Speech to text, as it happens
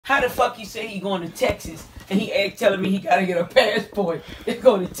How the fuck he say he going to Texas and he ain't telling me he gotta get a passport to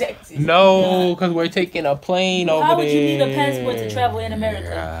go to Texas? No, because we're taking a plane over there. How would you need a passport to travel in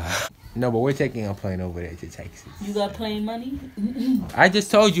America? No, but we're taking a plane over there to Texas. You got plane money? I just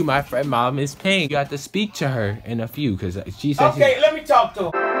told you my friend mom is paying. You have to speak to her in a few because she said. Okay, let me talk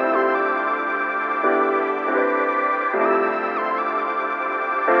to her.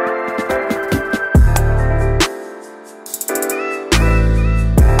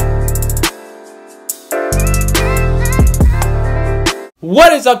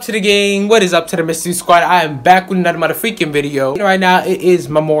 What is up to the gang? What is up to the Mystery Squad? I am back with another motherfucking video. Right now, it is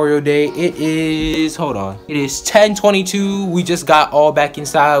Memorial Day. It is, hold on. It is 10:22. We just got all back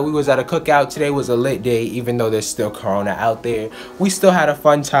inside. We was at a cookout. Today was a lit day, even though there's still Corona out there. We still had a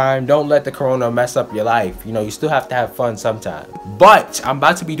fun time. Don't let the Corona mess up your life. You know, you still have to have fun sometime. But I'm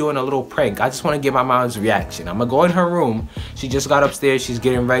about to be doing a little prank. I just want to get my mom's reaction. I'm gonna go in her room. She just got upstairs. She's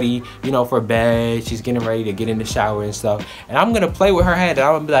getting ready, you know, for bed. She's getting ready to get in the shower and stuff. And I'm gonna play with her head. And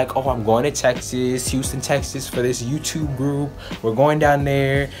I'm gonna be like, oh, I'm going to Texas, Houston, Texas for this YouTube group. We're going down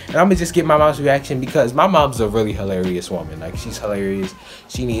there. And I'm gonna just get my mom's reaction because my mom's a really hilarious woman. Like, she's hilarious.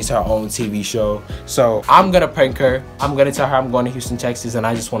 She needs her own TV show. So I'm gonna prank her. I'm gonna tell her I'm going to Houston, Texas, and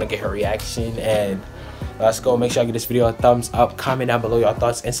I just want to get her reaction. And let's go. Make sure I give this video a thumbs up, comment down below your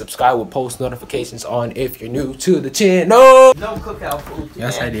thoughts, and subscribe with post notifications on if you're new to the channel. No cookout food today.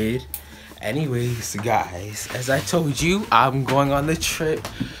 Yes, I did. Anyways, guys, as I told you, I'm going on the trip.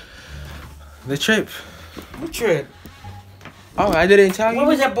 The trip. What trip? Oh, I didn't tell you? What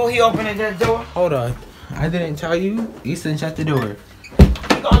was that boy he opening that door? Hold on. I didn't tell you? Easton, shut the door.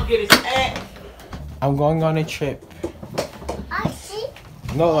 He gonna get his ass. I'm going on a trip. I see.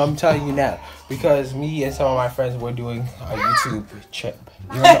 No, I'm telling you now. Because me and some of my friends, we're doing a YouTube trip.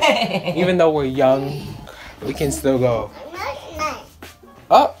 Even though we're young, we can still go.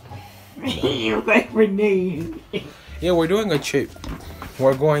 Up. You like Renee. Yeah, we're doing a trip.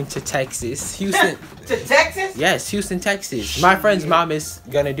 We're going to Texas. Houston. To Texas? Yes, Houston, Texas. My friend's mom is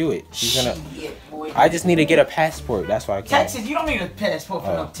gonna do it. She's gonna. Shit, boy. I just need to get a passport. That's why I can't. Texas? You don't need a passport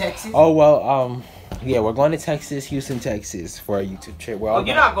for no Texas. Oh, well, yeah, we're going to Texas, Houston, Texas for a YouTube trip. Oh,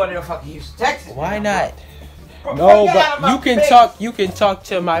 you're not going to fucking Houston, Texas. Why not? Bro, No, get out of but my you can face. talk. You can talk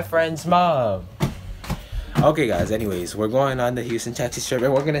to my friend's mom. Okay, guys. Anyways, we're going on the Houston, Texas trip,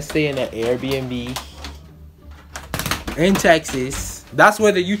 and we're gonna stay in an Airbnb in Texas. That's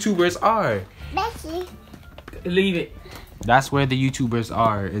where the YouTubers are. Becky. Leave it. That's where the YouTubers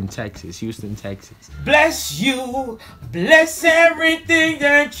are in Texas, Houston, Texas. Bless you. Bless everything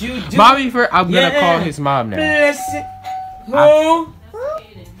that you do. Mommy, I'm gonna call his mom now. Bless it. Who?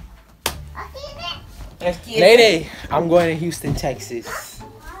 Let's get it. Lady, I'm going to Houston, Texas.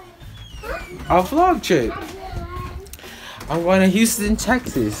 A vlog trip. I'm going to Houston,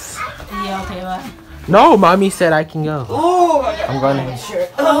 Texas. Yeah, okay, bye. No, mommy said I can go. Ooh, I'm going to.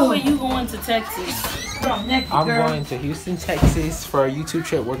 shirt. Oh, are you going to Texas? I'm going to Houston, Texas for a YouTube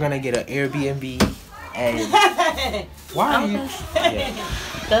trip. We're gonna get an Airbnb. And why are you? Yeah.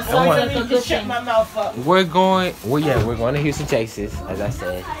 That sounds like a good Shut thing. my mouth up. We're going. Well, yeah, we're going to Houston, Texas, as I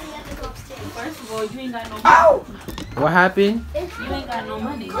said. First of all, you ain't got no money. Ow! What happened? You ain't got no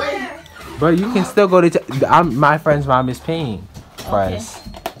money. But you can still go to. My friend's mom is paying for us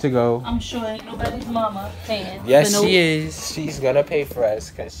to go. I'm sure ain't nobody's mama paying. Yes, for no- she is. She's gonna pay for us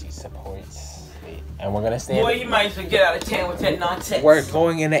because she supports it. And we're gonna stay. Boy, you might as well get out of town with that nonsense. We're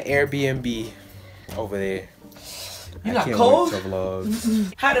going in an Airbnb over there. You I not can't cold? wait to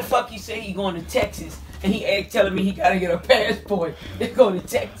vlog. How the fuck he say he going to Texas and he ain't telling me he gotta get a passport to go to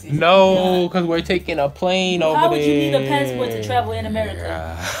Texas? No, because we're taking a plane over there. How would you need a passport to travel in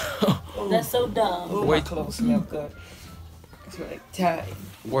America? That's so dumb. Ooh, my clothes smell good. It's like tight.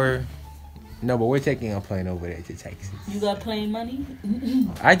 But we're taking a plane over there to Texas. You got plane money?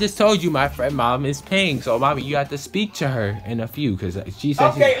 I just told you my friend mom is paying, so mommy, you have to speak to her in a few because she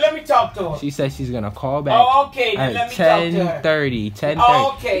said Okay, let me talk to her. she said she's gonna call back. Oh, okay, then let at me talk to her. 10:30. 10:30.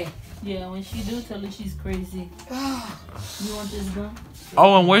 Oh, okay. Yeah, when she do, tell her she's crazy. You want this done?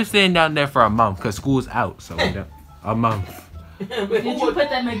 Oh, and we're staying down there for a month because school's out, so we don't. A month. Did you put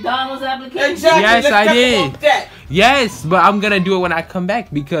that McDonald's application? Exactly. Yes, let's I talk did. about that. Yes, but I'm gonna do it when I come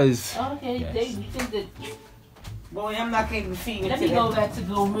back because. Okay, Yes. you think that. Boy, I'm not even feeding Let me go back to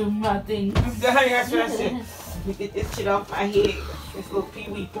go with my thing. That's what I said. Let me get this shit off my head. This little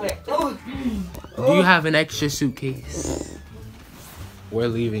pee-wee play. Ooh. Do you have an extra suitcase? We're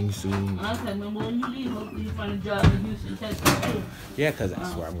leaving soon. I said, when you leave, hopefully you find a job in Houston, Texas too. Yeah, because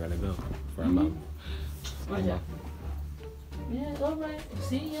that's where I'm gonna go for a month. Where's that? Yeah, all right.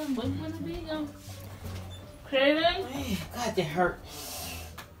 See ya. Where you wanna be? Craven? God, that hurt.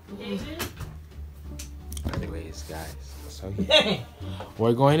 Anyways, guys, so yeah,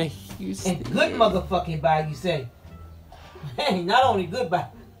 we're going to Houston. And good motherfucking bye, you say. Hey, not only good bye,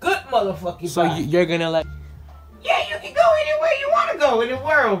 good motherfucking So bye. you're gonna let? Yeah, you can go anywhere you want to go in the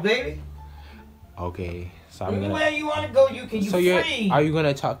world, baby. Okay, so I'm Anywhere gonna. you want to go, you can. So You free. are you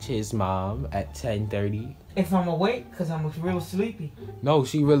gonna talk to his mom at 10:30? If I'm awake, cause I'm real sleepy. No,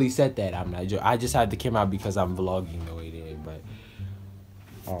 she really said that. I'm not. I just had to come out because I'm vlogging the way there, but.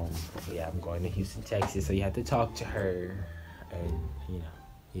 Yeah, I'm going to Houston, Texas, so you have to talk to her, and you know,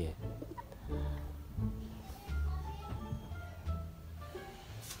 yeah.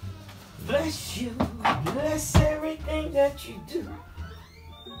 Bless you, bless everything that you do.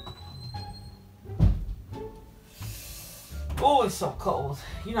 Oh, it's so cold.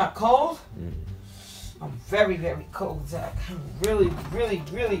 You not cold? I'm very, very cold, Zach. I'm really, really,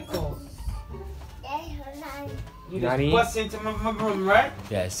 really cold. You just Nani? bust into my room, right?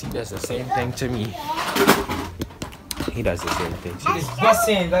 Yes, he does the same thing to me. He does the same thing to You me. just bust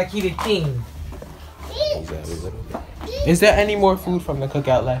in like he the king. Is there any more food from the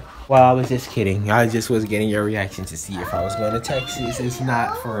cookout left? Well, I was just kidding. I just was getting your reaction to see if I was going to Texas. It's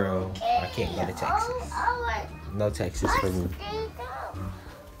not for real. I can't go to Texas. No Texas for me.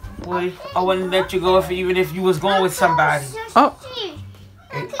 Boy, I wouldn't let you go even if you was going with somebody. Oh.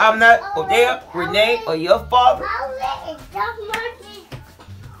 I'm not Odea, Renee, or your father.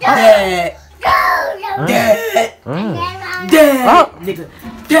 Dad. Dad. Dad, nigga.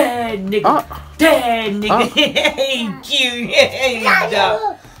 Dad, nigga. Dad, nigga. Hey, cute. Hey,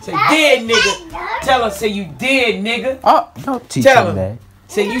 dog. Say dead, nigga. Tell her, say you dead, nigga. Oh, don't teach Tell him him.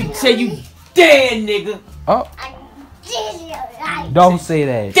 that. Say you dead, nigga. Oh, don't say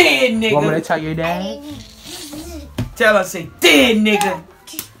that. Dead, Want me to nigga. tell your dad? Tell her, say dead, nigga.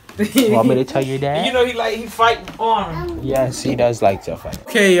 Want me to tell your dad? You know he fighting on him. Yes, he does like to fight.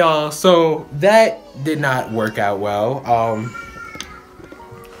 Okay, y'all. So that did not work out well.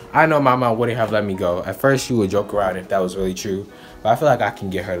 I know my mom wouldn't have let me go. At first, she would joke around if that was really true. But I feel like I can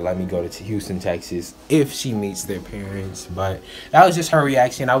get her to let me go to Houston, Texas if she meets their parents. But that was just her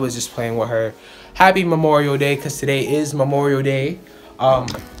reaction. I was just playing with her. Happy Memorial Day, because today is Memorial Day.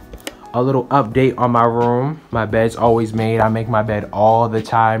 A little update on my room. My bed's always made. I make my bed all the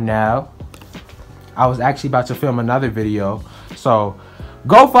time now. I was actually about to film another video. So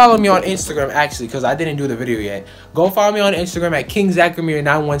go follow me on Instagram, actually, because I didn't do the video yet. Go follow me on Instagram at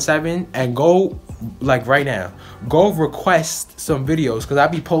KingZachAmir917 and go, like right now, go request some videos because I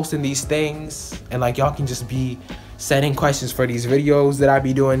be posting these things and like y'all can just be sending questions for these videos that I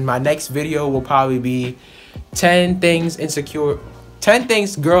be doing. My next video will probably be 10 things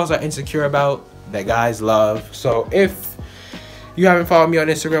girls are insecure about that guys love. So if you haven't followed me on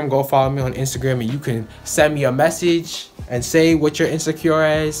Instagram, go follow me on Instagram and you can send me a message and say what you're insecure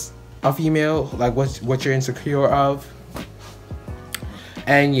as a female, like what you're insecure of.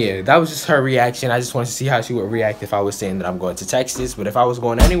 And yeah, that was just her reaction. I just wanted to see how she would react if I was saying that I'm going to Texas. But if I was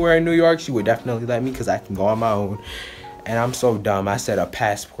going anywhere in New York, she would definitely let me because I can go on my own. And I'm so dumb. I said a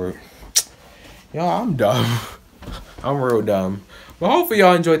passport. Yo, I'm dumb. I'm real dumb. But hopefully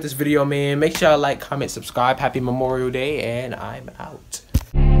y'all enjoyed this video, man. Make sure y'all like, comment, subscribe. Happy Memorial Day, and I'm out.